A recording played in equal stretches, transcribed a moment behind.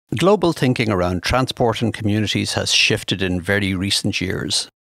Global thinking around transport and communities has shifted in very recent years.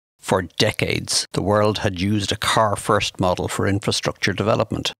 For decades, the world had used a car-first model for infrastructure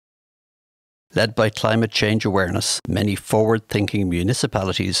development. Led by climate change awareness, many forward-thinking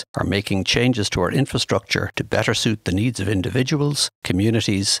municipalities are making changes to our infrastructure to better suit the needs of individuals,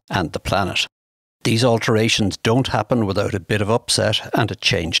 communities, and the planet. These alterations don't happen without a bit of upset and a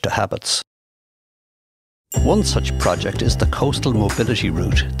change to habits. One such project is the coastal mobility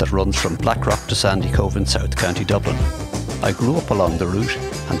route that runs from Blackrock to Sandycove in South County Dublin. I grew up along the route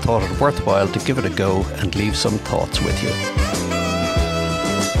and thought it worthwhile to give it a go and leave some thoughts with you.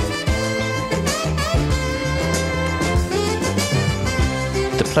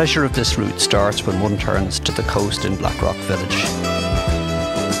 The pleasure of this route starts when one turns to the coast in Blackrock village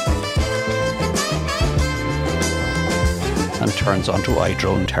and turns onto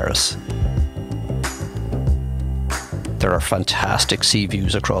Idrone Terrace. There are fantastic sea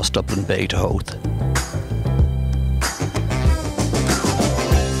views across Dublin Bay to Howth.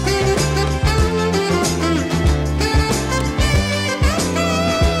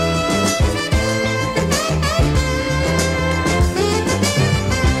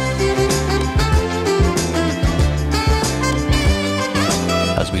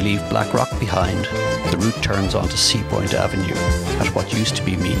 As we leave Blackrock behind, the route turns onto Seapoint Avenue at what used to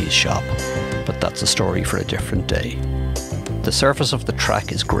be Meany's shop, but that's a story for a different day. The surface of the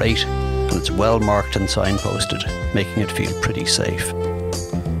track is great and it's well marked and signposted, making it feel pretty safe.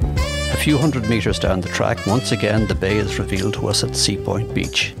 A few hundred metres down the track, once again the bay is revealed to us at Seapoint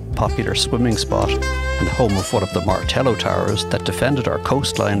Beach, popular swimming spot and home of one of the Martello Towers that defended our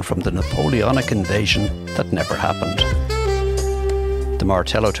coastline from the Napoleonic invasion that never happened. The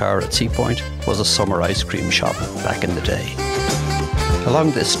Martello Tower at Seapoint was a summer ice cream shop back in the day.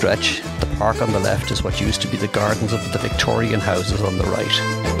 Along this stretch, the park on the left is what used to be the gardens of the Victorian houses on the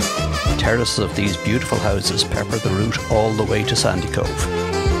right. Terraces of these beautiful houses pepper the route all the way to Sandycove.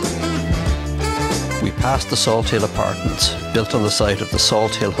 We passed the Salt Hill Apartments, built on the site of the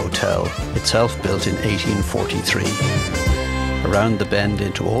Salt Hill Hotel, itself built in 1843. Around the bend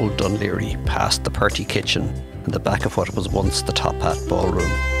into Old Dunleary, past the Purty Kitchen and the back of what was once the Top Hat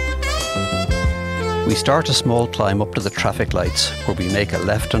Ballroom. We start a small climb up to the traffic lights where we make a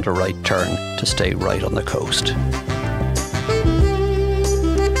left and a right turn to stay right on the coast.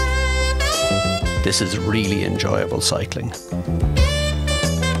 This is really enjoyable cycling.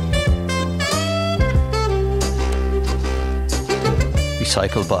 We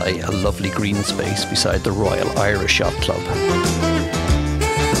cycle by a lovely green space beside the Royal Irish Yacht Club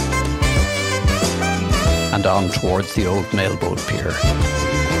and on towards the old mailboat pier.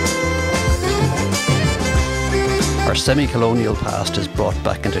 Our semi-colonial past is brought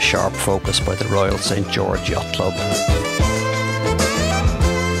back into sharp focus by the Royal St George Yacht Club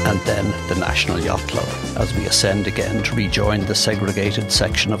and then the National Yacht Club as we ascend again to rejoin the segregated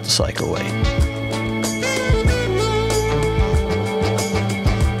section of the cycleway.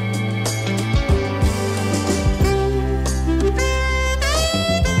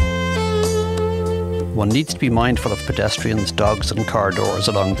 One needs to be mindful of pedestrians, dogs and car doors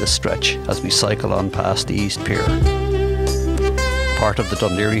along this stretch as we cycle on past the East Pier. Part of the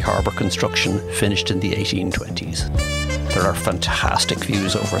Dunleary Harbour construction finished in the 1820s. There are fantastic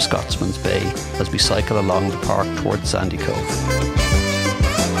views over Scotsman's Bay as we cycle along the park towards Sandycove.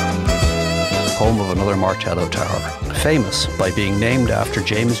 Home of another Martello Tower, famous by being named after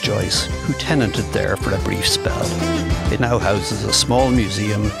James Joyce, who tenanted there for a brief spell. It now houses a small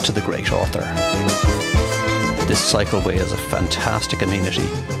museum to the great author. This cycleway is a fantastic amenity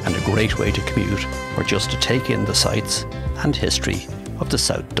and a great way to commute or just to take in the sights and history of the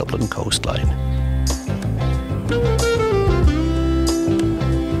South Dublin coastline.